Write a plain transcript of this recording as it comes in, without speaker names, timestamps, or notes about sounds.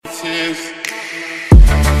Peace.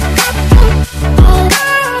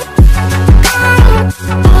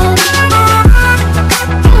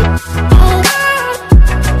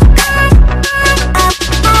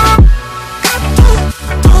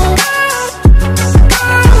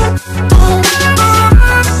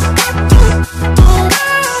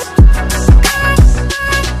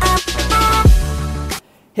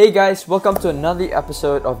 Hey guys, welcome to another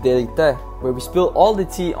episode of Daily Teh, where we spill all the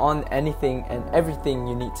tea on anything and everything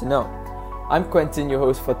you need to know. I'm Quentin, your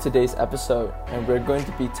host for today's episode, and we're going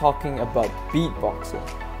to be talking about beatboxing.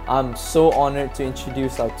 I'm so honored to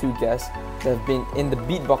introduce our two guests that have been in the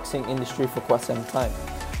beatboxing industry for quite some time.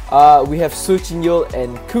 We have Soo Chin Yeol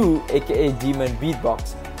and Koo, aka Demon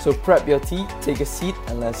Beatbox. So prep your tea, take a seat,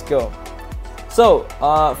 and let's go. So,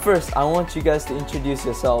 first, I want you guys to introduce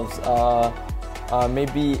yourselves.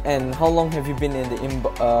 Maybe, and how long have you been in the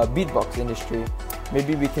beatbox industry?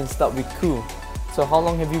 Maybe we can start with Koo. So how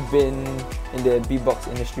long have you been in the beatbox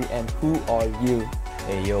industry, and who are you?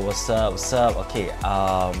 Hey yo, what's up? Okay,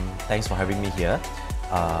 thanks for having me here.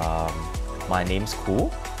 My name's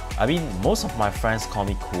Koo. I mean, most of my friends call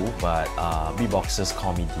me Koo, but beatboxers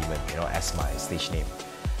call me Demon, as my stage name.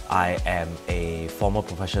 I am a former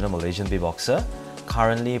professional Malaysian beatboxer.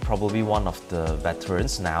 Currently probably one of the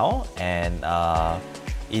veterans now, and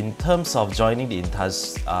in terms of joining the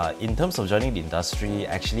industry,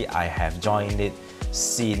 actually I have joined it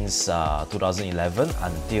since 2011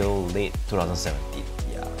 until late 2017.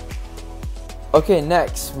 Yeah. Okay,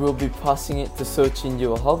 next we'll be passing it to Soo Chin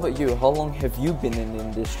Yeol. How about you? How long have you been in the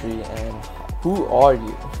industry, and who are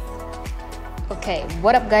you? Okay,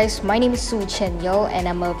 what up guys? My name is Soo Chin Yeol and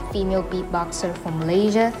I'm a female beatboxer from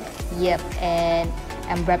Malaysia. Yep, and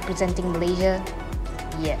I'm representing Malaysia.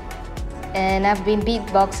 Yep. And I've been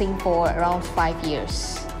beatboxing for around 5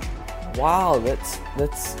 years. Wow, that's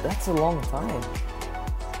a long time.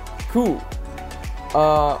 Cool.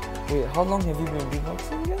 Wait, how long have you been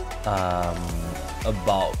beatboxing again?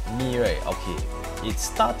 About me, right? Okay, it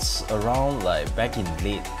starts around like back in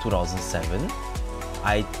late 2007.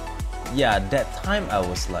 That time I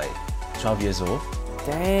was like 12 years old.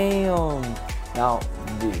 Damn. Now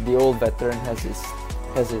the old veteran has his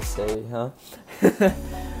say, huh?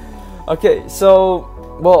 Okay, so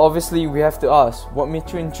obviously we have to ask, what made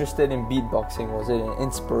you interested in beatboxing? Was it an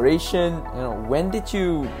inspiration? When did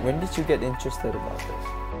you get interested about this?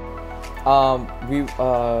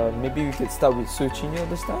 Maybe we could start with Soo Chin Yeol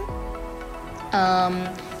this time.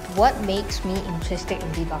 What makes me interested in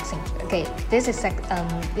beatboxing? Okay, this is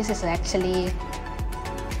actually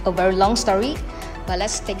a very long story, but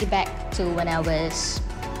let's take it back to when I was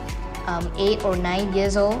 8 or 9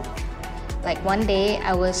 years old. Like one day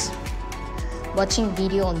I was watching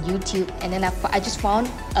video on YouTube, and then I just found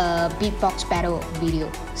a beatbox battle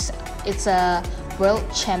video. It's a World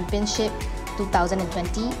Championship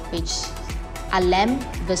 2020, which Alam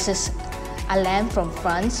from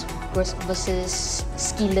France versus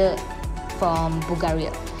Skiller from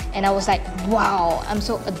Bulgaria. And I was like, wow, I'm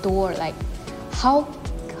so adored. Like, how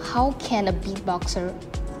can a beatboxer,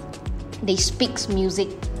 they speaks music?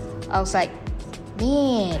 I was like,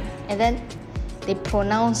 man. And then they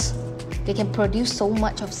can produce so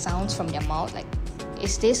much of sounds from their mouth. Like,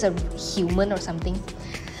 is this a human or something?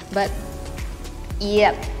 But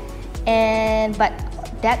yeah. But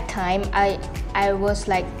that time I was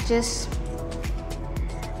like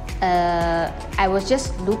I was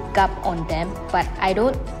just look up on them, but I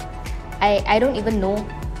don't even know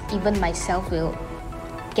even myself will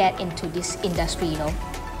get into this industry,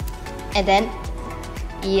 And then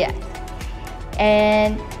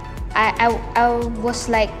and I was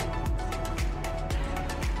like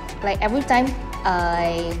every time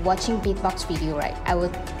I watching beatbox video, right, I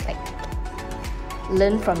would like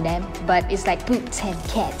learn from them, but it's like boots and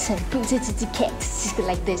cats and boots and cats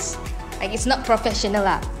like this. Like, it's not professional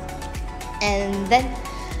lah. And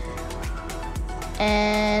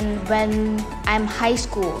when I'm high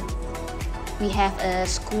school, we have a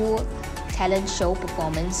school talent show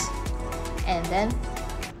performance, and then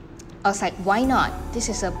I was like, why not? This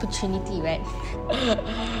is an opportunity, right?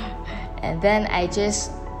 And then I just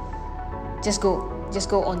go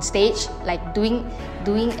on stage, like doing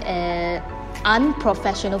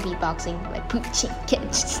unprofessional beatboxing, like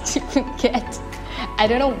cat. I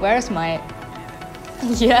don't know where's my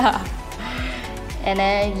and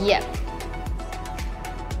then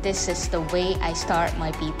this is the way I start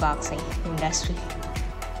my beatboxing industry.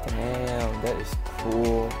 Damn, that is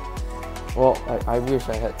cool. Well, I wish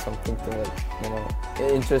I had something to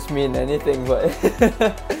interest me in anything, but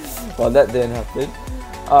well, that didn't happen.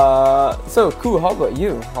 So cool. How about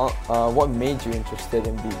you? What made you interested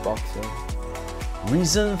in beatboxing?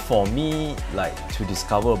 reason for me like to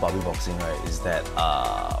discover about beatboxing, right, is that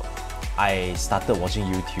I started watching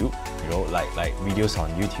YouTube, you know, like videos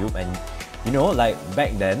on YouTube, and you know, like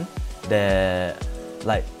back then,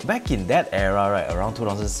 back in that era, right, around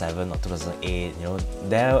 2007 or 2008, you know,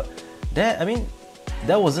 there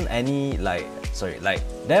wasn't any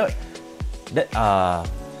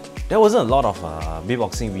there wasn't a lot of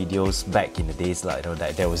beatboxing videos back in the days, like, you know,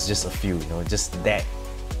 that there was just a few, you know, just that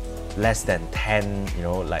less than 10, you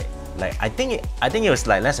know, like I think it was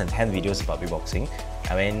like less than 10 videos about beatboxing.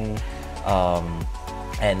 I mean,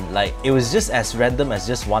 and like it was just as random as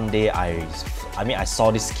just one day I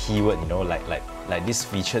saw this keyword, you know, like this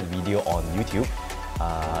featured video on YouTube.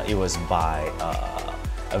 It was by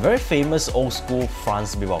a very famous old school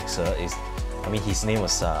France beatboxer.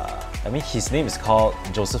 His name is called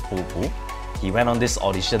Joseph Poupou. He went on this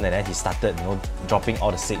audition and then he started, you know, dropping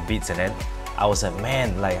all the sick beats, and then I was like,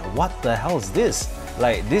 man, like what the hell is this?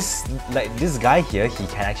 Like this guy here, he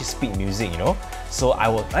can actually speak music, you know. So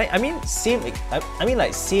same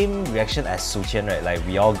reaction as Suqian, right? Like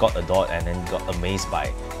we all got adored and then got amazed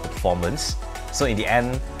by the performance. So in the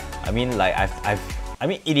end, I've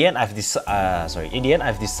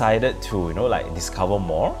decided to, you know, like discover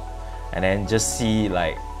more, and then just see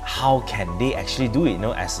like how can they actually do it, you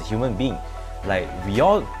know, as a human being. Like we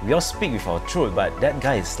all speak with our throat, but that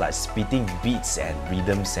guy is like spitting beats and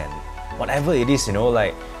rhythms and whatever it is, you know,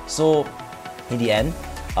 like. So in the end,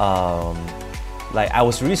 like I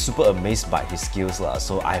was really super amazed by his skills lah.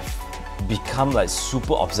 So I've become like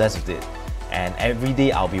super obsessed with it, and every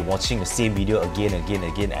day I'll be watching the same video again and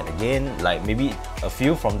again, like maybe a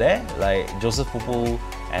few from there, like Joseph Poupou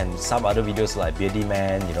and some other videos like Beardy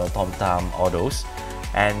Man, you know, Tom Tam, all those,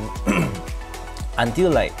 and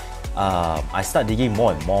until like I start digging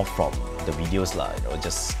more and more from the videos lah, you know,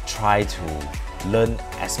 just try to learn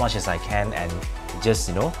as much as I can, and just,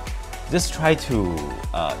 you know, just try to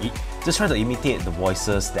imitate the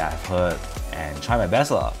voices that I've heard and try my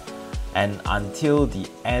best lah. And until the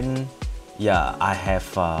end, yeah, I have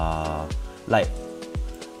like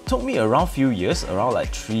took me around few years, around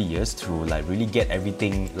like 3 years to like really get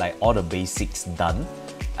everything, like all the basics done,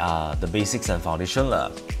 the basics and foundation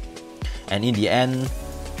lah. And in the end,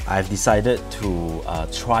 I've decided to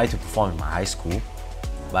try to perform in my high school.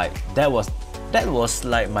 Like that was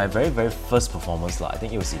like my very first performance lah. I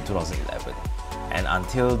think it was in 2011. And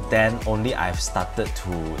until then only I've started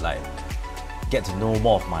to like get to know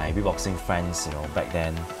more of my beatboxing friends, you know, back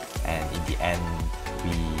then. And in the end,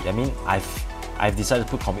 I've decided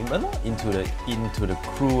to put commitment into the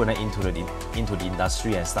crew and then into the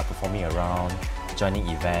industry and start performing around, joining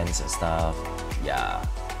events and stuff. Yeah,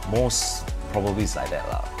 most probably it's like that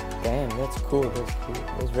lah. Damn, that's cool.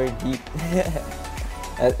 That's very deep.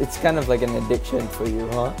 It's kind of like an addiction for you,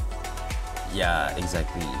 huh? Yeah,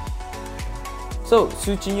 exactly. So,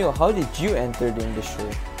 Su Chin-Yo, how did you enter the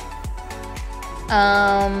industry?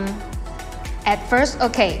 At first,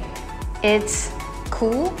 okay, it's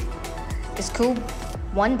cool. It's cool.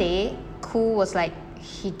 One day, Cool was like,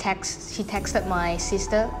 he texted my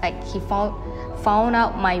sister, like he found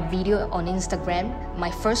out my video on Instagram,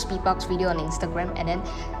 my first beatbox video on Instagram, and then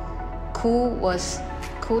Cool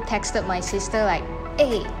texted my sister like,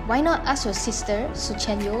 hey, why not ask your sister, Su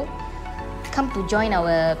Chin-Yo, come to join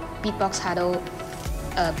our beatbox huddle,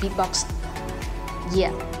 beatbox.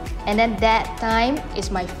 Yeah, and then that time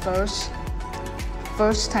is my first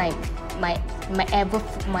time, my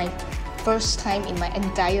first time in my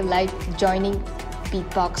entire life joining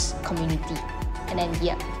beatbox community. And then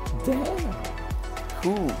yeah. Damn.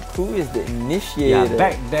 Who is the initiator? Yeah,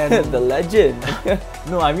 back then the legend.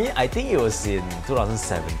 No, I mean I think it was in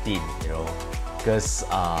 2017, you know, because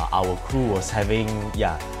our crew was having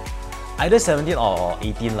either 17 or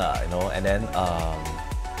 18 lah, you know, and then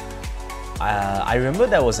I remember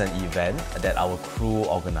there was an event that our crew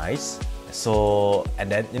organized. So and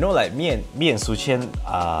then, you know, like me and Suqian,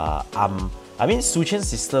 Suqian's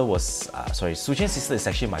sister was Suqian's sister is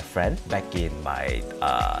actually my friend back in my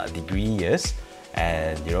degree years,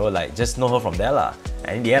 and you know, like just know her from there lah.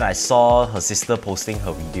 And in the end, I saw her sister posting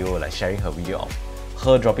her video, like sharing her video of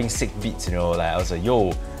her dropping sick beats. You know, like I was like,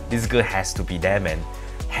 yo, this girl has to be there, man,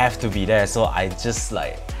 have to be there. So I just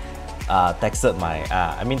like texted my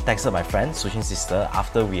friend Suqian's sister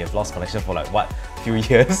after we have lost connection for like few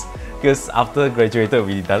years, because after graduated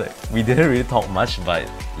we didn't really talk much, but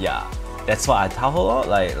yeah, that's what I tell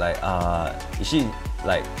her,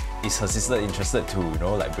 is her sister interested to, you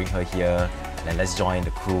know, like bring her here and then let's join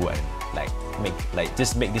the crew and make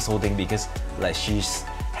this whole thing, because like she's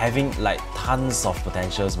having like tons of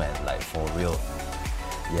potentials, man, like for real.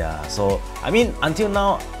 Yeah, so I mean until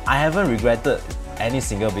now I haven't regretted any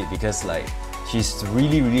single bit because like she's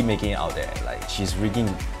really making it out there. Like she's rigging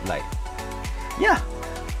like, yeah,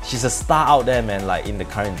 she's a star out there, man. Like in the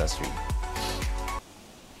current industry.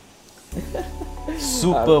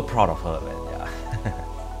 Super proud of her, man. Yeah.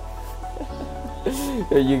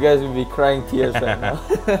 You guys will be crying tears right now.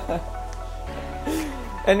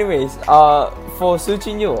 Anyways, for Su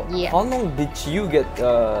Chinyo, Yeah. how long did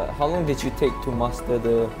you take to master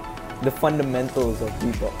the fundamentals of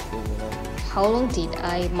beatboxing? You know? How long did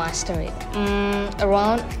I master it?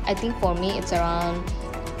 Around, I think for me it's around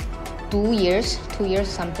 2 years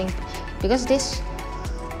something, because this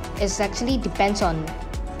is actually depends on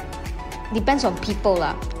people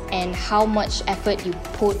lah, and how much effort you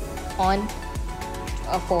put on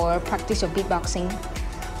for practice of beatboxing.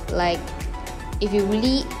 Like if you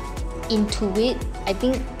really into it, I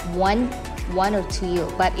think one or 2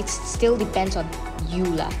 years, but it still depends on you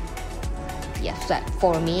lah. Yes, that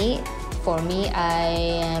for me,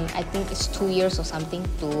 I think it's 2 years or something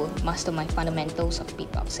to master my fundamentals of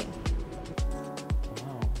beatboxing.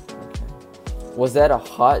 Wow. Okay. Was that a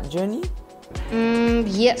hard journey?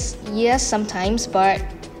 Yes, sometimes, but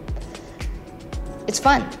it's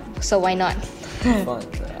fun, so why not? Fun.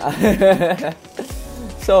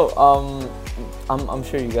 So, I'm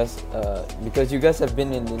sure you guys, because you guys have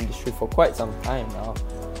been in the industry for quite some time now,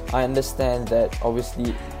 I understand that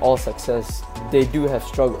obviously all success, they do have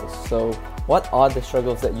struggles. So, what are the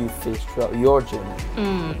struggles that you faced throughout your journey?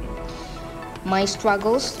 My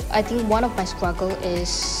struggles, I think one of my struggle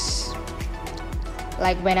is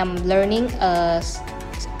like when I'm learning a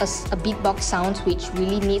beatbox sounds which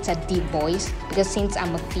really needs a deep voice, because since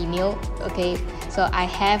I'm a female, okay, so I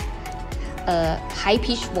have a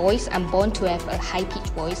high-pitched voice. I'm born to have a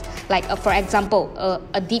high-pitched voice. Like for example,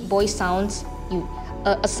 a deep voice sounds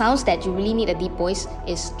a sounds that you really need a deep voice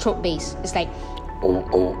is throat bass. It's like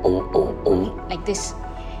like this.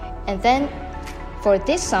 And then for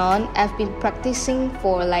this sound, I've been practicing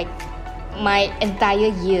for like my entire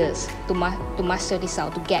years to master this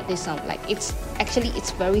sound, to get this sound. Like it's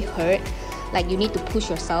very hard. Like you need to push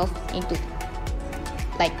yourself into,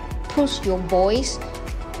 like push your voice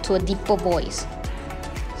to a deeper voice.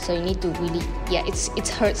 So you need to really, yeah, it's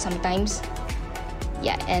hurt sometimes.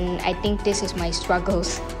 Yeah, and I think this is my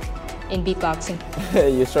struggles in beatboxing.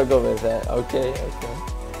 You struggle with that, okay.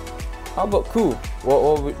 How about Ku? What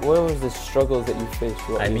was the struggles that you faced?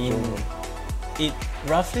 I mean, it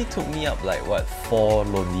roughly took me up like 4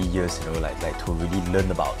 lonely years, you know, like to really learn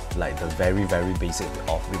about like the very basic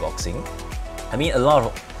of beatboxing. I mean a lot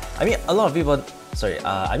of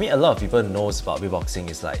people knows about beatboxing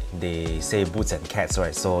is like they say boots and cats,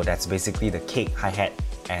 right? So that's basically the kick, hi-hat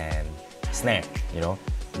and snare, you know,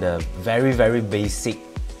 the very basic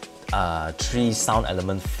 3 sound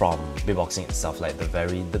element from beatboxing itself, like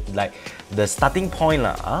the starting point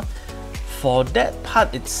lah. For that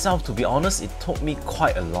part itself, to be honest, it took me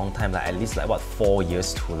quite a long time, like at least 4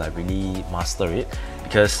 years to like really master it,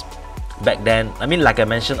 because back then, I mean, like I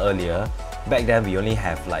mentioned earlier, back then we only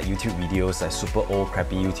have like YouTube videos, like super old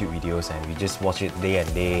crappy YouTube videos, and we just watch it day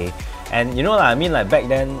and day. And you know, I mean, like back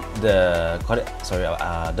then the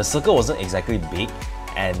circle wasn't exactly big,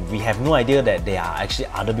 and we have no idea that there are actually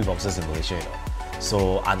other beatboxers in Malaysia, you know.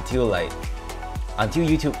 So until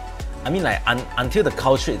YouTube, I mean, like until the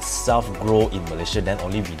culture itself grow in Malaysia, then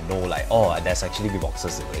only we know like, oh, there's actually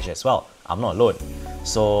beatboxers in Malaysia as well. I'm not alone.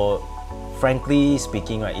 So frankly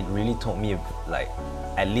speaking, right, it really took me like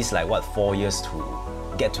at least 4 years to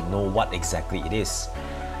get to know what exactly it is.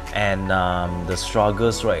 And the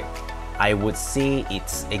struggles, right, I would say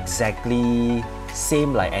it's exactly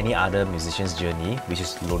same like any other musician's journey, which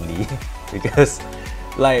is lonely. Because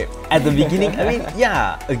like at the beginning, I mean,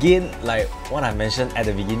 yeah, again, like what I mentioned at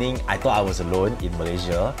the beginning, I thought I was alone in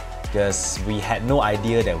Malaysia because we had no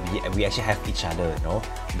idea that we actually have each other, you know,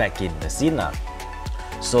 back in the scene lah.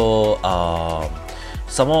 So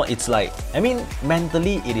somehow it's like, I mean,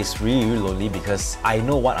 mentally it is really lonely because I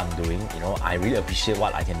know what I'm doing, you know, I really appreciate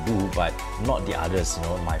what I can do, but not the others, you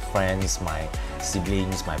know, my friends, my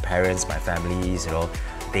siblings, my parents, my families, you know,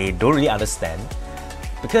 they don't really understand,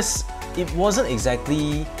 because it wasn't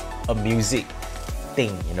exactly a music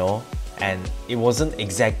thing, you know, and it wasn't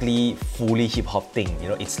exactly fully hip-hop thing, you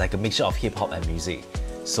know, it's like a mixture of hip-hop and music.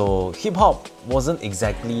 So hip-hop wasn't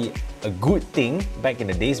exactly a good thing back in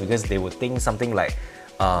the days, because they would think something like,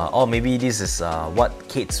 oh, maybe this is what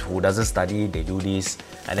kids who doesn't study, they do this.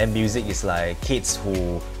 And then music is like kids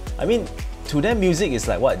who, I mean, to them music is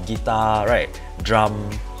like what? Guitar, right?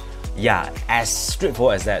 Drum. Yeah, as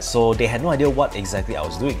straightforward as that. So they had no idea what exactly I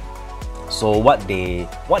was doing. So what they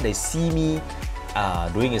see me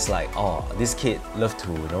doing is like, oh, this kid love to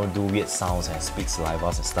do weird sounds and speak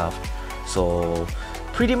salivas and stuff. So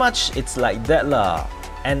pretty much it's like that lah.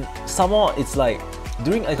 And some more it's like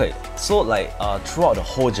during throughout the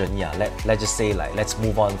whole journey, let's just say like let's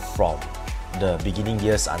move on from the beginning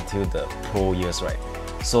years until the pro years, right?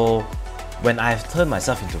 So when I've turned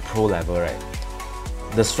myself into pro level, right,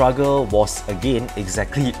 the struggle was again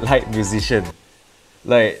exactly like musician.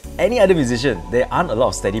 Like any other musician, there aren't a lot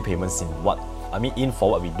of steady payments in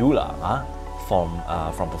for what we do lah. From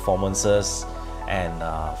performances and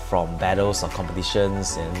from battles or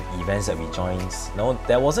competitions and events that we joined. No,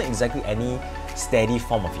 there wasn't exactly any steady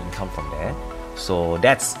form of income from there. So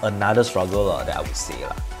that's another struggle that I would say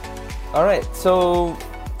lah. Alright, so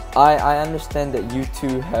I understand that you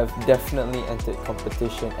two have definitely entered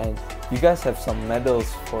competition and you guys have some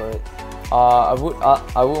medals for it. I would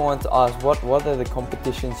want to ask what are the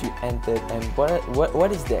competitions you entered and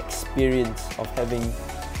what is the experience of having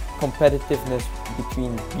competitiveness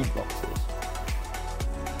between beatboxers?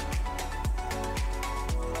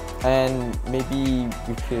 And maybe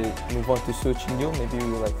we could move on to So Chin Yo. Maybe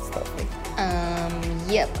we would like to start with.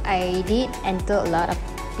 Yep, I did enter a lot of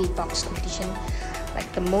beatbox competition. Like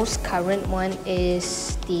the most current one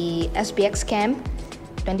is the SBX Camp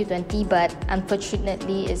 2020, but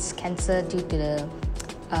unfortunately it's cancelled due to the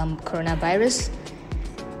coronavirus.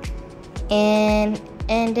 And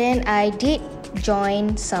then I did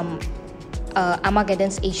join some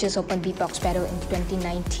Armageddon's Asia's Open Beatbox Battle in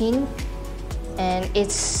 2019, and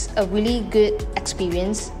it's a really good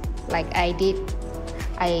experience. Like I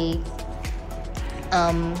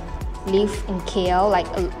live in KL,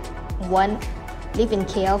 live in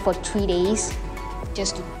KL for 3 days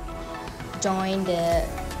just to join the.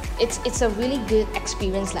 It's a really good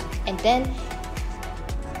experience lah. And then,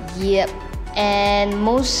 yep, and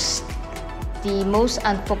the most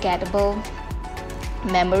unforgettable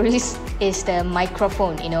memories is the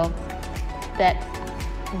microphone. You know, that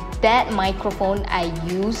microphone I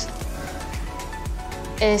use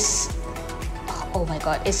is, oh my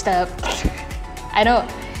god, it's the I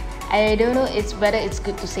don't know it's whether it's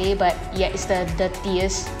good to say, but yeah, it's the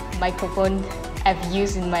dirtiest microphone I've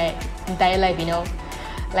used in my entire life, you know.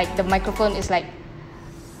 Like the microphone is like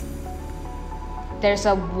there's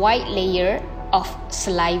a white layer of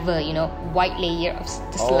saliva, you know, white layer of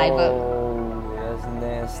the saliva. Oh, that's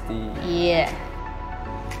nasty. Yeah.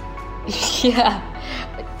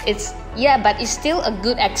 But it's still a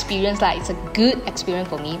good experience. Like it's a good experience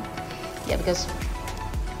for me. Yeah, because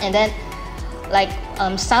and then like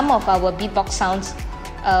some of our beatbox sounds,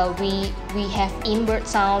 we have inward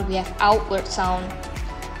sound, we have outward sound.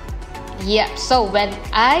 Yeah, so when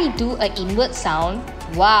I do an inward sound,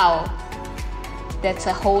 wow, that's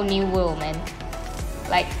a whole new world, man.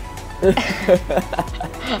 Like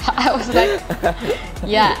I was like,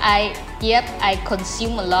 yeah, I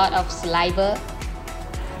consume a lot of saliva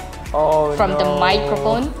from the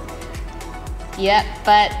microphone. Yeah,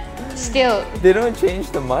 but still. They don't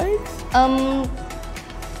change the mics?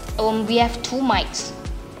 We have two mics.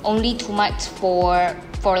 Only two mics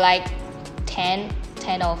for like 10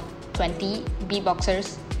 or 20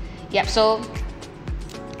 beatboxers. Yep, so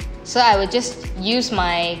I would just use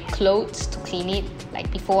my clothes to clean it like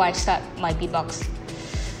before I start my beatbox.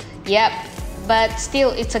 Yep, but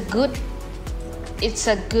still it's a good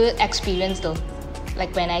experience though.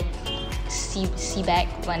 Like when I see back,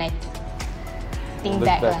 when I think Look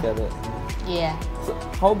back at it. Yeah. So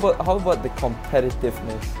how about the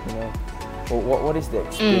competitiveness? You know, what is the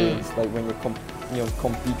experience like when you're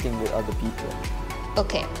competing with other people?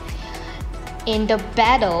 Okay. In the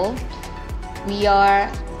battle, we are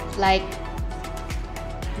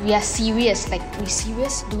serious. Like we're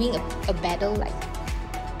serious doing a battle. Like,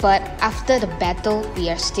 but after the battle, we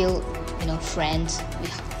are still friends. We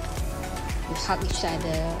hug each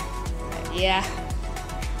other. Yeah.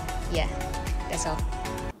 That's all.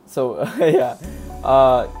 So yeah.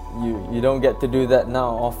 You don't get to do that now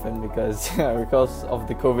often because of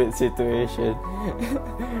the COVID situation.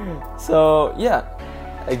 So yeah,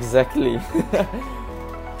 exactly.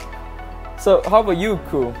 So how about you,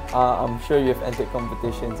 Ku? I'm sure you've entered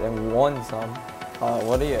competitions and won some.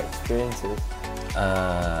 What are your experiences?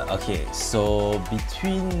 Okay, so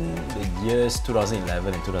between the years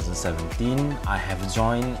 2011 and 2017, I have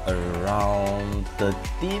joined around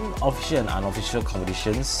 13 official and unofficial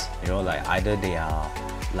competitions. Like either they are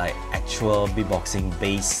like actual beatboxing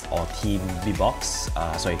based or team beatbox,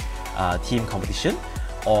 team competition,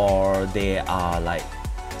 or they are like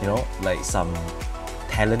some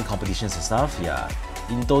talent competitions and stuff. Yeah,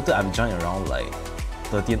 in total I've joined around like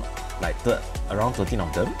 13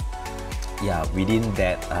 of them. Yeah, within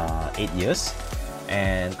that 8 years.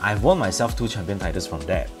 and I've won myself 2 champion titles from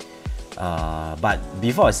that. But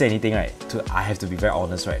before I say anything, right, I have to be very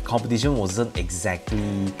honest, right? Competition wasn't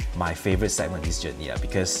exactly my favorite segment of this journey,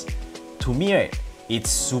 because to me, right, it's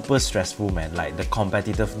super stressful, man. Like the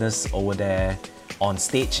competitiveness over there on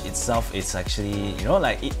stage itself, it's actually, you know,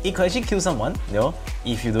 like it could actually kill someone, you know,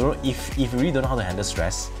 if you really don't know how to handle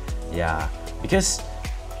stress. Yeah, because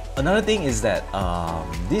another thing is that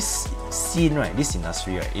this scene, right, this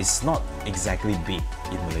industry, right, is not exactly big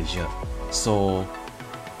in Malaysia. So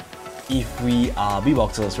if we are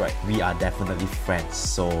beatboxers, right, we are definitely friends.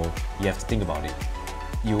 So you have to think about it.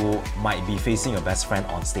 You might be facing your best friend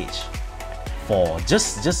on stage for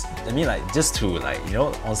just I mean, like, just to, like, you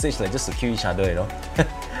know, on stage, like, just to kill each other, you know.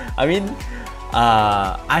 I mean,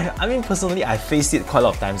 I mean, personally, I faced it quite a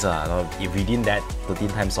lot of times. Within that 13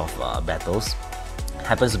 times of battles,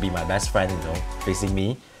 happens to be my best friend, you know, facing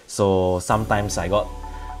me. So sometimes I got,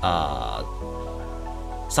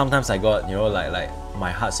 you know, like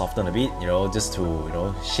my heart softened a bit, you know, just to, you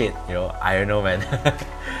know, shit, you know, I don't know, man.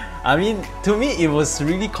 I mean, to me, it was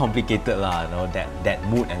really complicated, lah, you know, that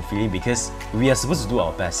mood and feeling, because we are supposed to do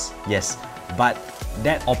our best, yes, but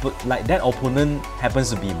that opponent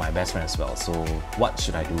happens to be my best friend as well. So what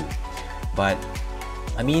should I do? But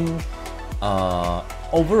I mean,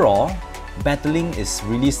 overall, battling is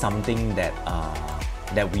really something that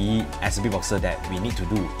that we, as a beatboxer, that we need to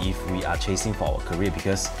do if we are chasing for our career,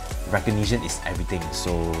 because recognition is everything.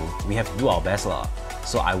 So we have to do our best, lah.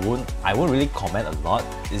 So I won't really comment a lot.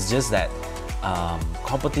 It's just that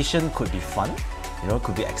competition could be fun, you know,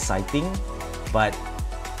 could be exciting, but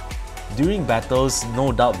during battles,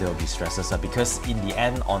 no doubt there will be stresses, because in the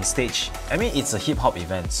end, on stage, I mean, it's a hip hop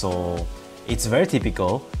event, so it's very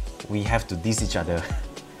typical. We have to diss each other.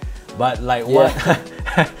 But like what,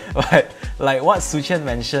 but like what Suchen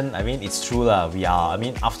mentioned, I mean, it's true, lah. I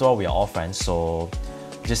mean, after all, we are all friends, so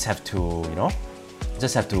just have to, you know,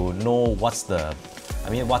 what's the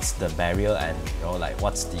barrier, and, you know, like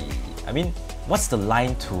what's the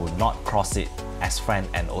line to not cross it as friend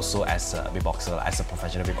and also as a beatboxer, as a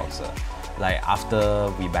professional beatboxer. Like after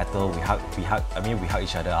we battle, we hug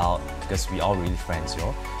each other out, because we all really friends, you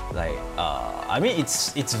know. Like I mean,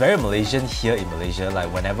 it's very Malaysian here in Malaysia.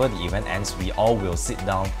 Like whenever the event ends, we all will sit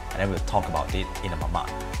down and then we'll talk about it in a mamak,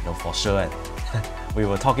 you know, for sure. And we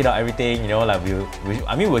will talk it out, everything, you know, like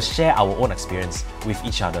we'll share our own experience with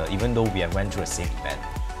each other, even though we have went through the same event.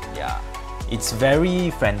 Yeah, it's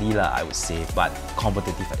very friendly, lah, I would say, but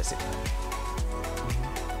competitive at the same time.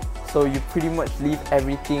 So you pretty much leave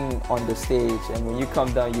everything on the stage, and when you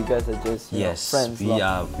come down, you guys are just friends. We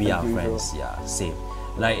are friends. Yeah, same.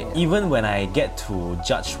 Like even when I get to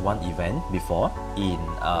judge one event before in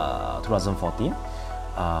 2014,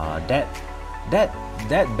 that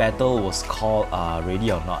battle was called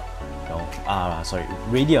Ready or Not.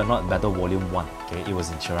 Ready or Not Battle Volume 1. Okay, it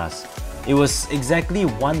was in Cheras. It was exactly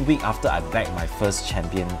 1 week after I bagged my first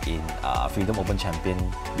champion in Freedom Open Champion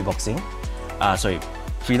Beatboxing.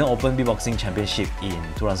 Freedom Open Beatboxing Championship in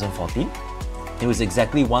 2014. It was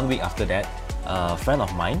exactly 1 week after that. A friend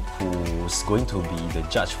of mine who's going to be the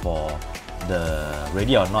judge for the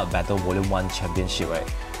Ready or Not Battle Volume 1 Championship, right?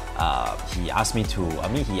 He asked me to,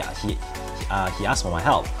 he asked for my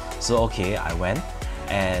help. So okay, I went,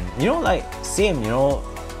 and you know, like same, you know,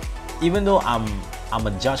 even though I'm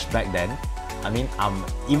a judge back then,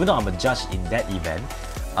 even though I'm a judge in that event,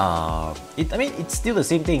 it's still the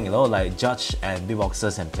same thing, you know, like judge and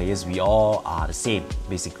beatboxers and players, we all are the same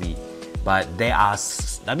basically. But there are,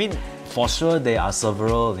 for sure there are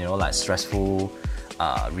several, you know, like stressful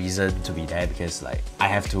reasons to be there, because like I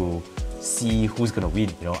have to see who's gonna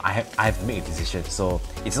win, you know, I have to make a decision. So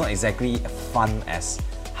it's not exactly fun as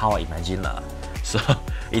how I imagine, lah. So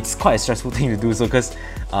it's quite a stressful thing to do. So because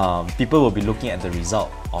people will be looking at the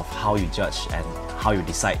result of how you judge and how you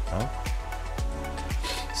decide, you know?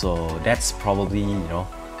 So that's probably, you know,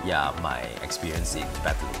 my experience in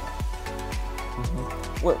battling.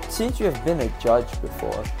 Well, since you have been a judge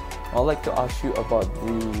before, I'd like to ask you about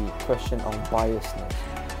the question on biasness.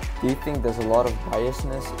 Do you think there's a lot of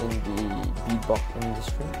biasness in the beatbox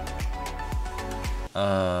industry?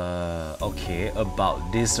 Okay,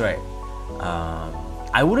 about this, right?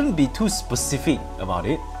 I wouldn't be too specific about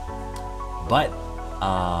it, but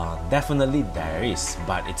definitely there is,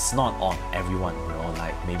 but it's not on everyone, you know,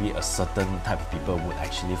 like maybe a certain type of people would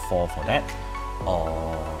actually fall for that,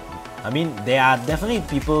 or there are definitely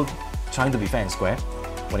people trying to be fair and square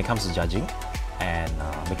when it comes to judging and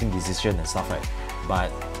making decisions and stuff, right?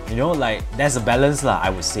 But you know, like there's a balance, lah, I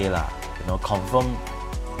would say, lah. You know, confirm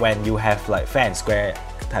when you have like fair and square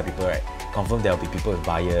type people, right? Confirm there will be people with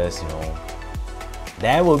bias, you know.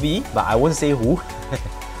 There will be, but I won't say who.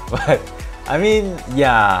 But I mean,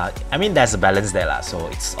 yeah, I mean there's a balance there lah, so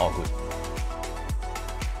it's all good.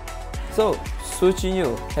 So, Su Chin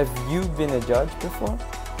Yu, have you been a judge before?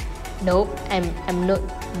 Nope, I'm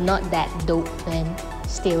not that dope, man.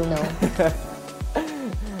 Still no.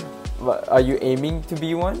 But are you aiming to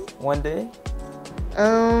be one day?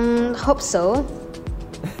 Hope so.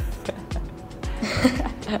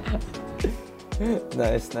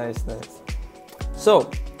 Nice.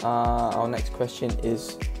 So, our next question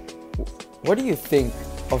is, what do you think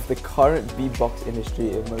of the current beatbox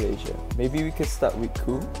industry in Malaysia? Maybe we could start with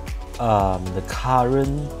Koo. The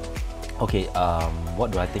current, okay. What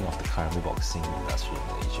do I think of the current beatboxing industry in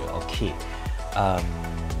Malaysia? Okay.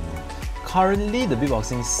 Currently the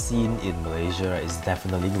beatboxing scene in Malaysia is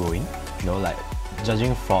definitely growing. You know, like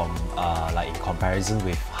judging from like in comparison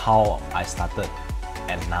with how I started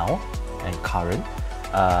and now and current,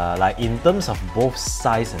 like in terms of both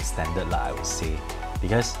size and standard lah, I would say,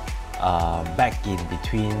 because back in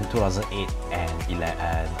between 2008 and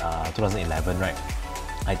 2011, right,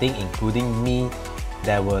 I think including me,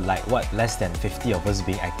 there were like less than 50 of us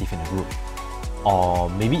being active in the group, or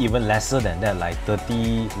maybe even lesser than that, like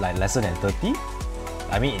 30, like lesser than 30.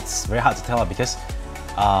 I mean, it's very hard to tell because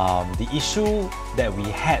the issue that we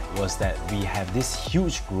had was that we have this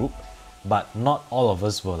huge group, but not all of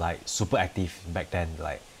us were like super active back then.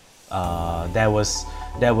 Like there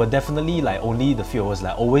were definitely like only the few of us,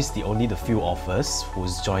 like always only the few of us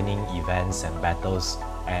who's joining events and battles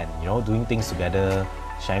and, you know, doing things together,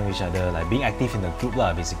 sharing with each other, like being active in the group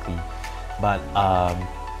lah, basically. But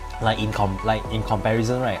like in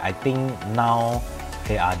comparison, right, I think now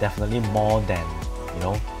there are definitely more than, you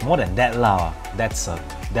know, more than that lah.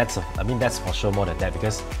 I mean that's for sure more than that,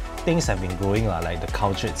 because things have been growing lah, like the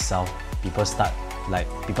culture itself, people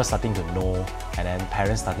starting to know, and then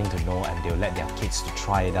parents starting to know, and they'll let their kids to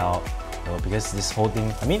try it out, you know, because this whole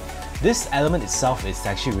thing, I mean, this element itself is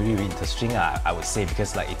actually really interesting, I would say,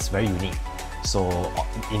 because like it's very unique. So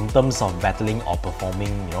in terms of battling or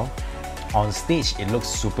performing, you know, on stage it looks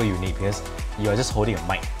super unique because you're just holding a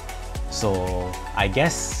mic. So I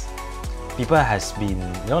guess people has been,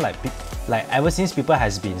 you know, like ever since people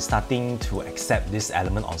has been starting to accept this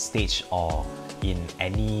element on stage or in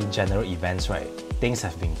any general events, right, things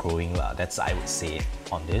have been growing lah. That's, I would say,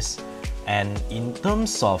 on this. And in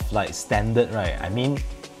terms of like standard, right, I mean,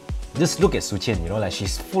 just look at Su Qian, you know, like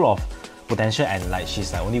she's full of potential, and like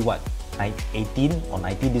she's like only what, 18 or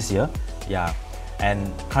 19 this year, yeah.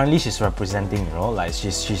 And currently she's representing, you know, like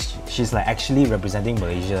she's like actually representing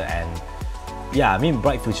Malaysia, and yeah, I mean,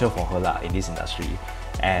 bright future for her lah in this industry.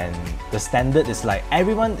 And the standard is like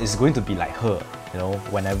everyone is going to be like her, you know,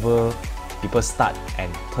 whenever people start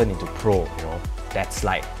and turn into pro, you know. That's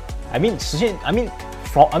like, I mean, Su Qian,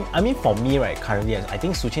 for me, right, currently, I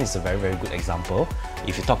think Su Qian is a very, very good example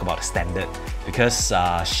if you talk about the standard, because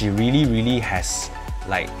she really has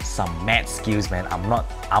like some mad skills, man. I'm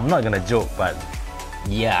not gonna joke, but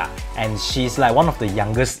yeah, and she's like one of the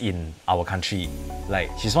youngest in our country. Like,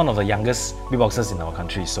 she's one of the youngest beatboxers in our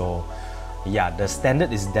country. So yeah, the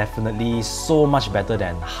standard is definitely so much better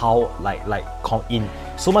than how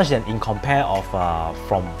so much than in compare of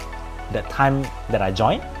from the time that I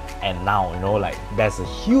joined and now, you know, like there's a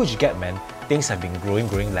huge gap, man. Things have been growing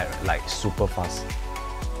like super fast.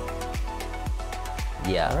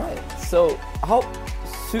 Yeah. Alright, so how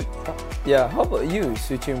about you,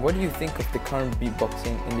 Su Qian? What do you think of the current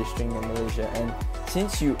beatboxing industry in Malaysia? And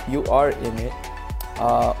since you are in it,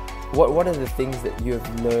 what are the things that you have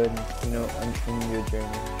learned, you know, in your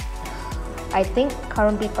journey? I think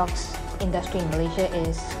current beatbox industry in Malaysia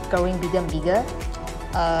is growing bigger and bigger.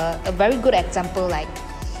 A very good example, like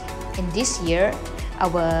in this year,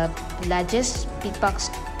 our largest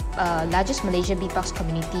Malaysia beatbox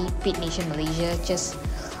community, Beat Nation Malaysia, just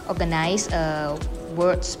organized a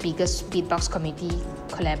world's biggest beatbox community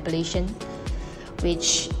collaboration,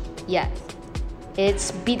 which, yeah,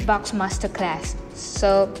 it's Beatbox Masterclass.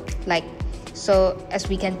 So as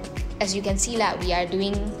you can see, like, we are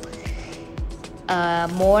doing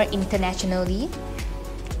more internationally.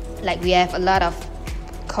 Like, we have a lot of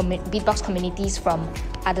beatbox communities from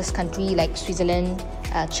other countries like Switzerland,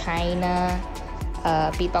 China,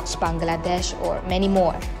 Beatbox Bangladesh, or many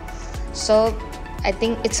more. So I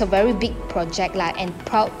think it's a very big project, like, and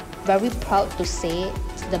very proud to say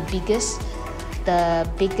it's the biggest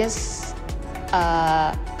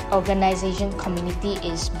organization community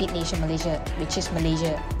is Beat Nation Malaysia, which is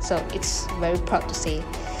Malaysia. So it's very proud to say.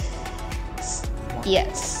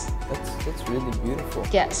 Yes. That's really beautiful.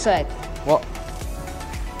 Yeah. So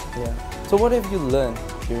So what have you learned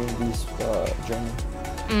during this journey?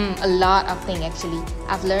 A lot of things, actually.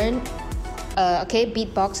 I've learned okay,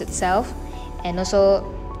 beatbox itself, and also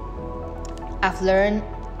I've learned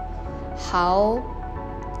how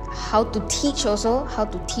to teach also, how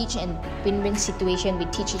to teach and win-win situation. We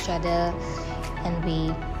teach each other, and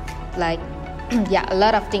we like yeah, a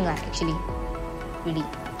lot of things actually, really.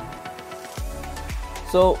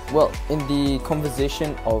 So, well, in the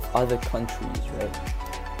conversation of other countries,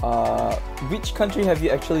 right? Which country have you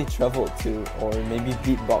actually traveled to, or maybe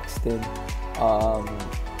beatboxed in?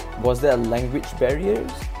 Was there language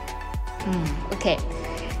barriers? Okay,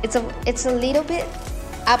 it's a little bit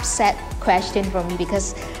upset question for me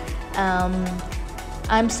because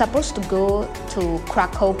I'm supposed to go to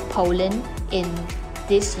Krakow, Poland in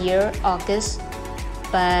this year, August,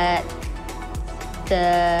 but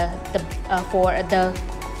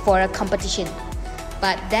for a competition,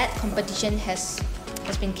 but that competition has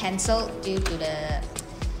been cancelled due to the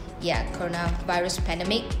coronavirus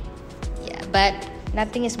pandemic. Yeah, but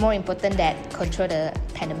nothing is more important than control the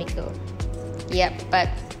pandemic though. Yeah, but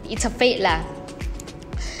it's a fate lah.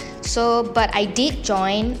 So, but I did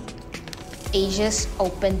join Asia's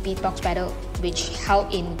Open Beatbox Battle, which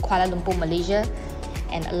held in Kuala Lumpur, Malaysia,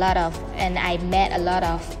 and I met a lot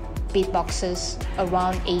of beatboxers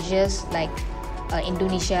around Asia, like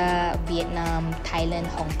Indonesia, Vietnam, Thailand,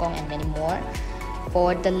 Hong Kong, and many more.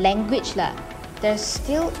 For the language lah, there's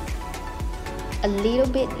still a little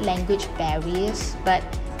bit language barriers, but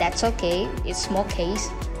that's okay. It's small case.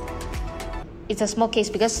 It's a small case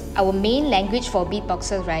because our main language for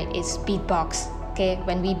beatboxers, right, is beatbox. Okay,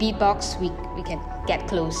 when we beatbox, we can get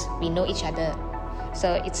close. We know each other,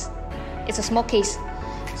 so it's a small case.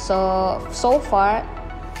 So far,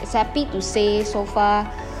 it's happy to say so far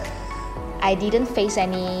I didn't face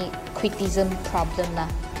any criticism problem lah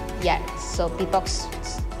yet. So beatbox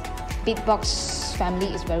family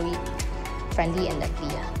is very friendly and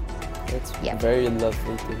lovely. It's very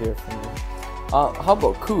lovely to hear from you. How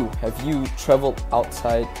about Koo? Have you traveled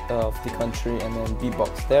outside of the country and then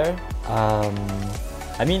beatboxed there?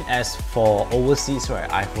 I mean, as for overseas, right,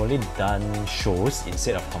 I've only done shows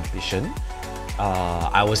instead of competition.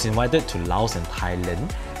 I was invited to Laos and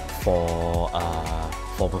Thailand for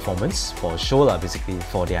performance, for a show lah, basically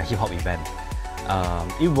for their hip hop event.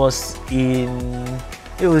 It was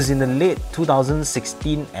in the late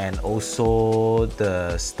 2016 and also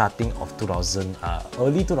the starting of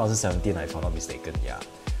early 2017, if I'm not mistaken. Yeah,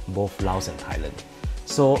 both Laos and Thailand.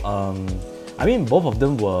 So I mean, both of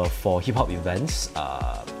them were for hip hop events.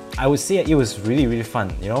 I would say it was really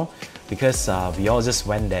fun, you know, because we all just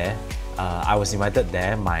went there. I was invited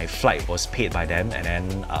there. My flight was paid by them, and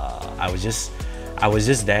then I was just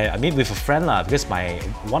there. I mean, with a friend lah, because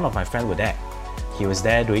one of my friends were there. He was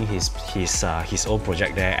there doing his own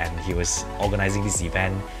project there, and he was organizing this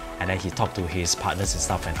event. And then he talked to his partners and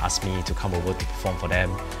stuff, and asked me to come over to perform for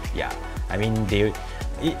them. Yeah, I mean the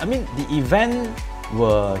event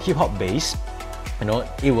were hip hop based. You know,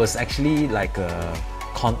 it was actually like a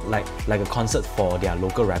concert for their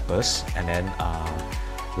local rappers, and then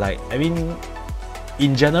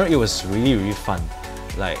in general, it was really fun.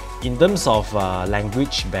 Like in terms of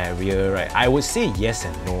language barrier, right, I would say yes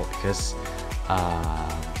and no, because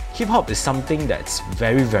hip hop is something that's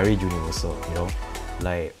very universal. You know,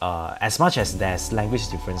 like as much as there's language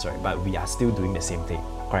difference, right, but we are still doing the same thing,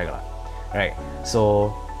 correct? Right?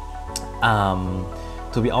 So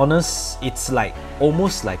to be honest, it's like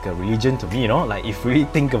almost like a religion to me, you know, like if you really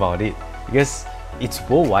think about it, because it's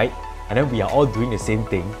worldwide, and then we are all doing the same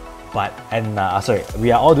thing,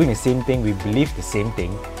 we are all doing the same thing, we believe the same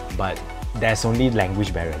thing, but there's only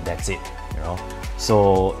language barrier, that's it, you know.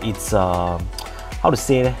 So it's how to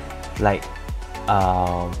say, like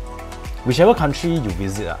whichever country you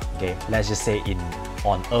visit, okay, let's just say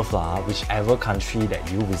on earth, whichever country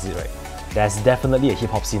that you visit, right, there's definitely a hip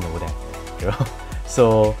hop scene over there, you know.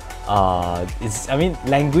 So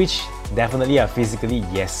language definitely, physically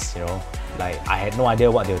yes, you know, like I had no idea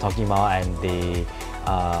what they were talking about, and they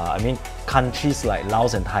countries like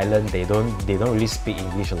Laos and Thailand, they don't really speak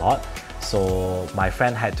English a lot, so my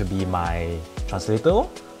friend had to be my translator.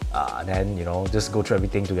 Then, you know, just go through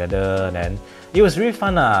everything together, and then it was really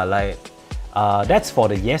fun. That's for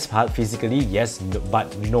the yes part. Physically yes,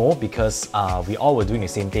 but no, because we all were doing the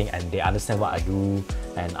same thing, and they understand what I do,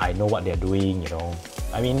 and I know what they're doing, you know.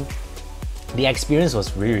 I mean, the experience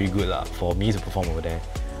was really good for me to perform over there.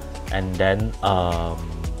 And then how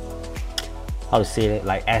to say it,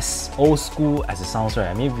 like as old school as it sounds, right,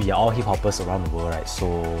 I mean, we are all hip hoppers around the world, right?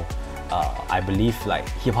 So I believe like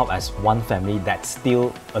hip hop as one family, that's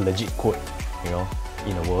still a legit quote, you know,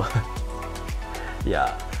 in the world.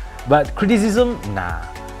 Yeah, but criticism, nah.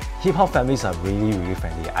 Hip hop families are really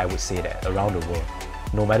friendly, I would say that, around the world.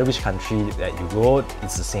 no matter which country that you go,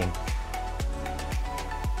 it's the same.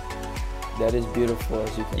 That is beautiful,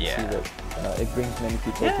 as you can see that it brings many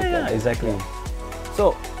people together. Yeah, exactly.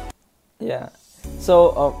 So, yeah.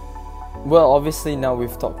 So, well, obviously now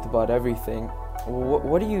we've talked about everything.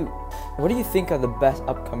 What do you think are the best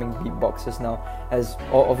upcoming beatboxers now? As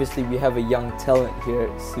obviously we have a young talent here,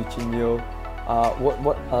 Suchin Yo.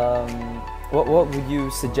 What would you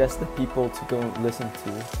suggest the people to go listen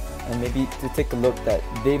to, and maybe to take a look that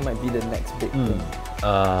they might be the next big thing?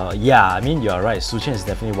 Yeah, I mean, you're right. Suchin is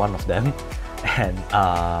definitely one of them. And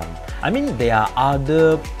I mean, there are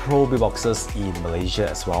other pro beatboxers in Malaysia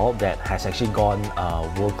as well that has actually gone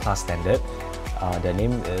world-class standard. Their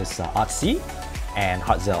name is Artsy and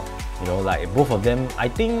Hartzel. You know, like both of them, I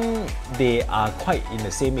think they are quite in the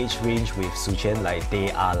same age range with Suchin. Like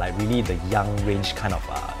they are like really the young range kind of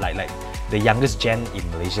like the youngest gen in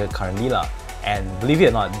Malaysia currently lah. And believe it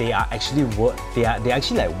or not, they are actually they are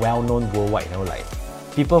actually like well known worldwide. You know, like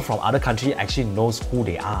people from other countries actually knows who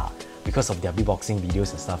they are because of their beatboxing videos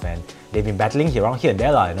and stuff. And they've been battling around here and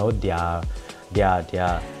there lah. You know,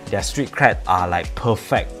 their street cred are like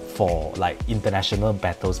perfect for like international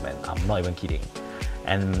battles, man. I'm not even kidding.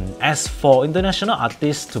 And as for international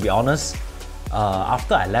artists, to be honest,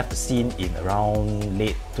 after I left the scene in around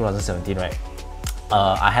late 2017, right,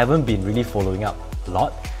 I haven't been really following up a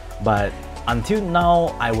lot. But until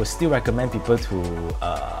now, I would still recommend people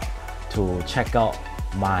to check out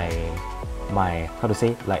my how to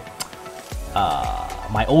say, like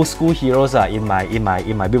my old school heroes in my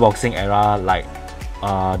beatboxing era, like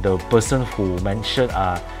the person who mentioned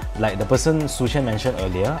like the person Suchin mentioned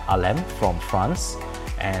earlier, Alem from France,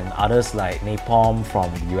 and others like Napalm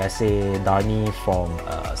from the USA, Darnie from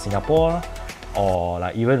Singapore, or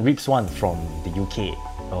like even Rips One from the UK.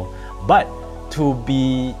 You know? But to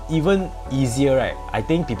be even easier, right, I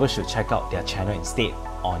think people should check out their channel instead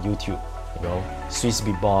on YouTube. You know, Swiss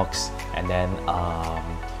Beatbox, and then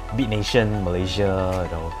Beat Nation Malaysia.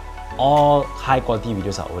 You know, all high quality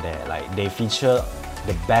videos are over there. Like they feature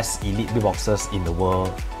the best elite beatboxers in the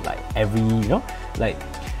world. Like every, you know, like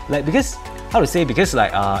because how to say, because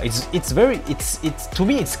like it's to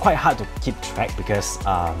me it's quite hard to keep track, because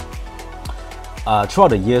throughout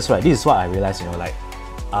the years, right, this is what I realized, you know, like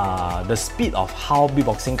the speed of how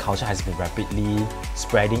beatboxing culture has been rapidly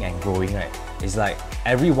spreading and growing, right? It's like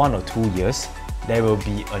every 1 or 2 years there will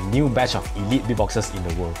be a new batch of elite beatboxers in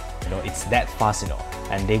the world. You know, it's that fast, you know,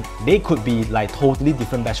 and they could be like totally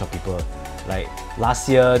different batch of people. Like last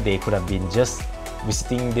year they could have been just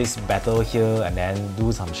visiting this battle here and then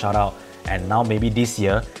do some shout out, and now maybe this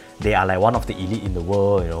year they are like one of the elite in the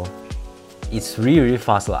world. You know, it's really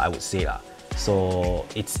fast, I would say lah. So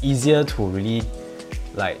it's easier to really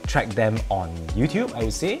like track them on YouTube, I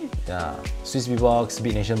would say. Yeah, Swiss Beatbox,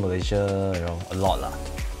 Beat Nation Malaysia, you know, a lot lah.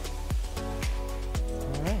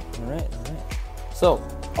 Alright. So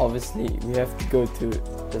obviously we have to go to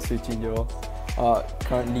the Suchin Yo.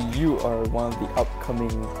 Currently you are one of the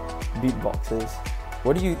upcoming beatboxers.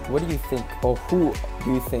 What do you think, or who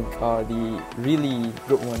do you think are the really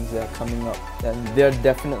good ones that are coming up, and they're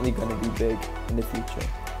definitely going to be big in the future?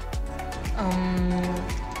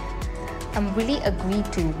 I'm really agree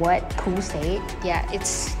to what Pooh said. Yeah,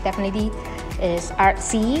 it's definitely is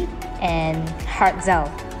Artsy and Hartzel.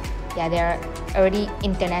 Yeah, they're already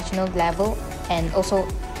international level, and also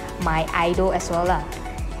my idol as well lah.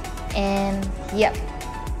 And yep,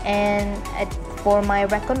 and for my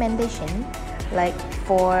recommendation, like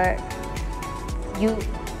for you,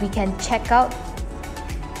 we can check out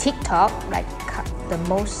TikTok, like the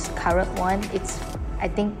most current one. I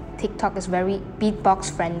think TikTok is very beatbox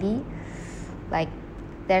friendly. Like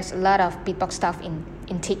there's a lot of beatbox stuff in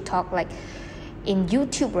TikTok. Like in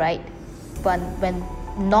YouTube, right, when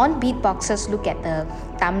non-beatboxers look at the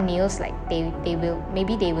thumbnails, like they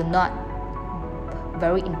will not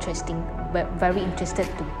very interested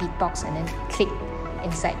to beatbox and then click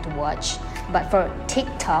inside to watch. But for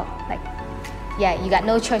TikTok, like, yeah, you got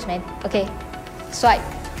no choice, man. Okay, swipe.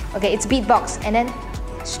 Okay, it's beatbox, and then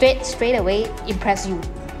straight away impress you.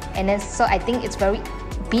 And then so I think it's very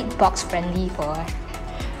beatbox friendly for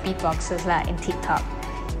beatboxers lah in TikTok.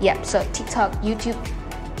 Yeah, so TikTok, YouTube,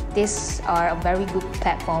 these are a very good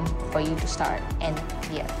platform for you to start. And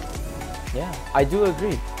yeah, I do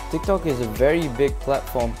agree. TikTok is a very big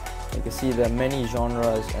platform. You can see there are many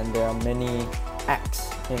genres and there are many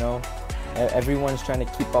acts. You know, everyone's trying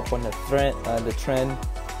to keep up on the trend,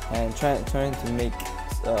 and trying to make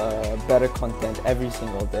better content every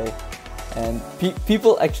single day. And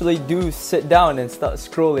people actually do sit down and start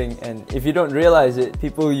scrolling, and if you don't realize it,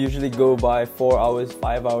 people usually go by 4 hours,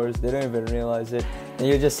 5 hours, they don't even realize it, and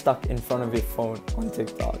you're just stuck in front of your phone on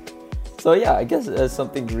TikTok. So yeah, I guess that's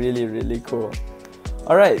something really, really cool.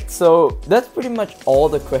 Alright, so that's pretty much all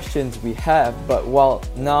the questions we have, but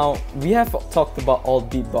now we have talked about all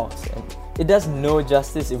beatbox, and it does no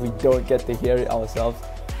justice if we don't get to hear it ourselves.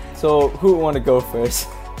 So who want to go first?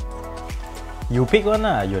 You pick one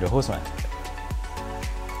lah, you're the host man.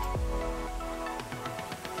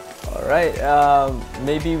 Alright,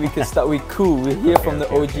 maybe we could start with Cool. We'll hear from the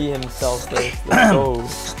OG himself first. Let's go.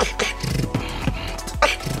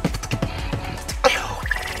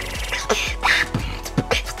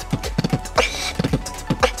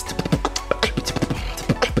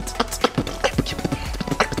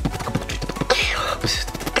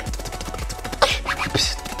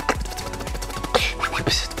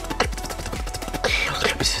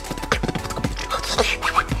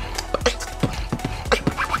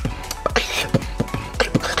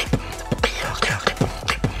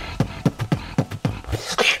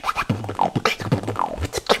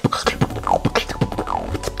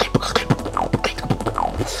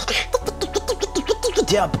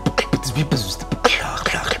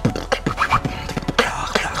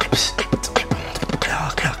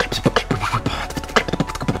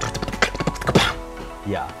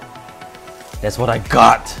 Yeah, that's what I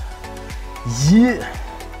got. Yeah.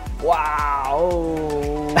 Wow.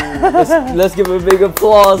 let's give a big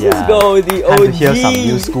applause. Yeah. Let's go, the OG. Time to hear some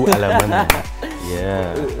new school element.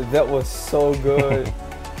 Yeah. That was so good.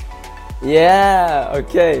 Yeah,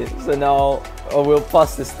 okay. So now we'll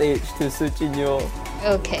pass the stage to Suchinyo.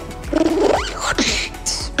 Okay.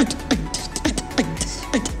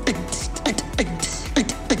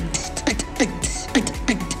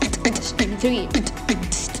 3,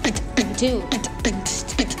 2,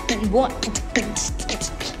 1.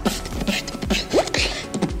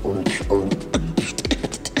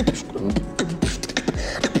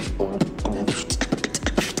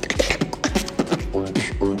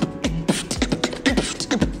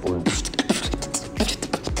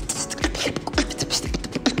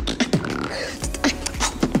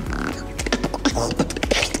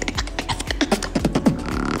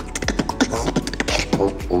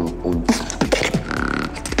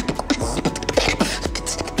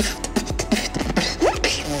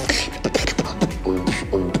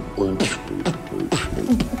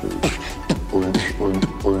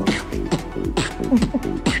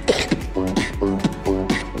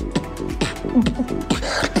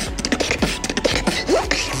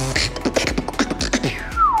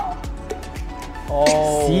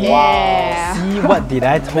 Oh, See? wow. See what did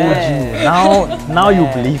I told Man. you? Now you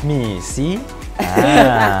believe me. See?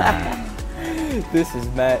 Ah. This is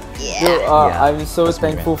mad. Yeah. Yo, Yeah, I'm so that's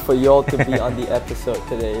me, thankful man. for y'all to be on the episode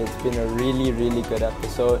today. It's been a really, really good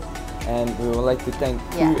episode. And we would like to thank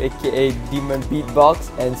Yeah. Ku, aka Demon Beatbox,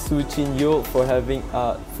 and Su Chin Yul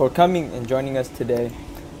for coming and joining us today.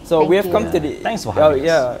 So Thank we have you. come to the Thanks for having us.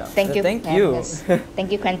 yeah. Thank you. Thank Yeah, you. yes.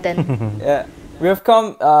 Thank you, Quentin. Yeah. We have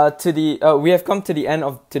come to the end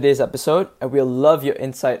of today's episode, and we'll love your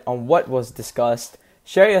insight on what was discussed.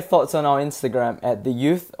 Share your thoughts on our Instagram at the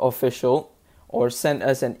Youth Official, or send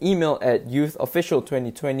us an email at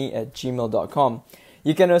youthofficial2020@gmail.com.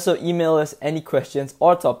 You can also email us any questions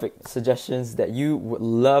or topic suggestions that you would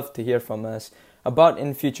love to hear from us about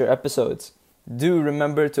in future episodes. Do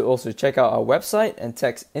remember to also check out our website and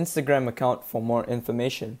text Instagram account for more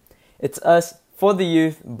information. It's us, for the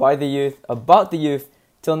youth, by the youth, about the youth.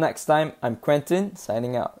 Till next time, I'm Quentin,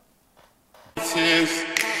 signing out. Cheers.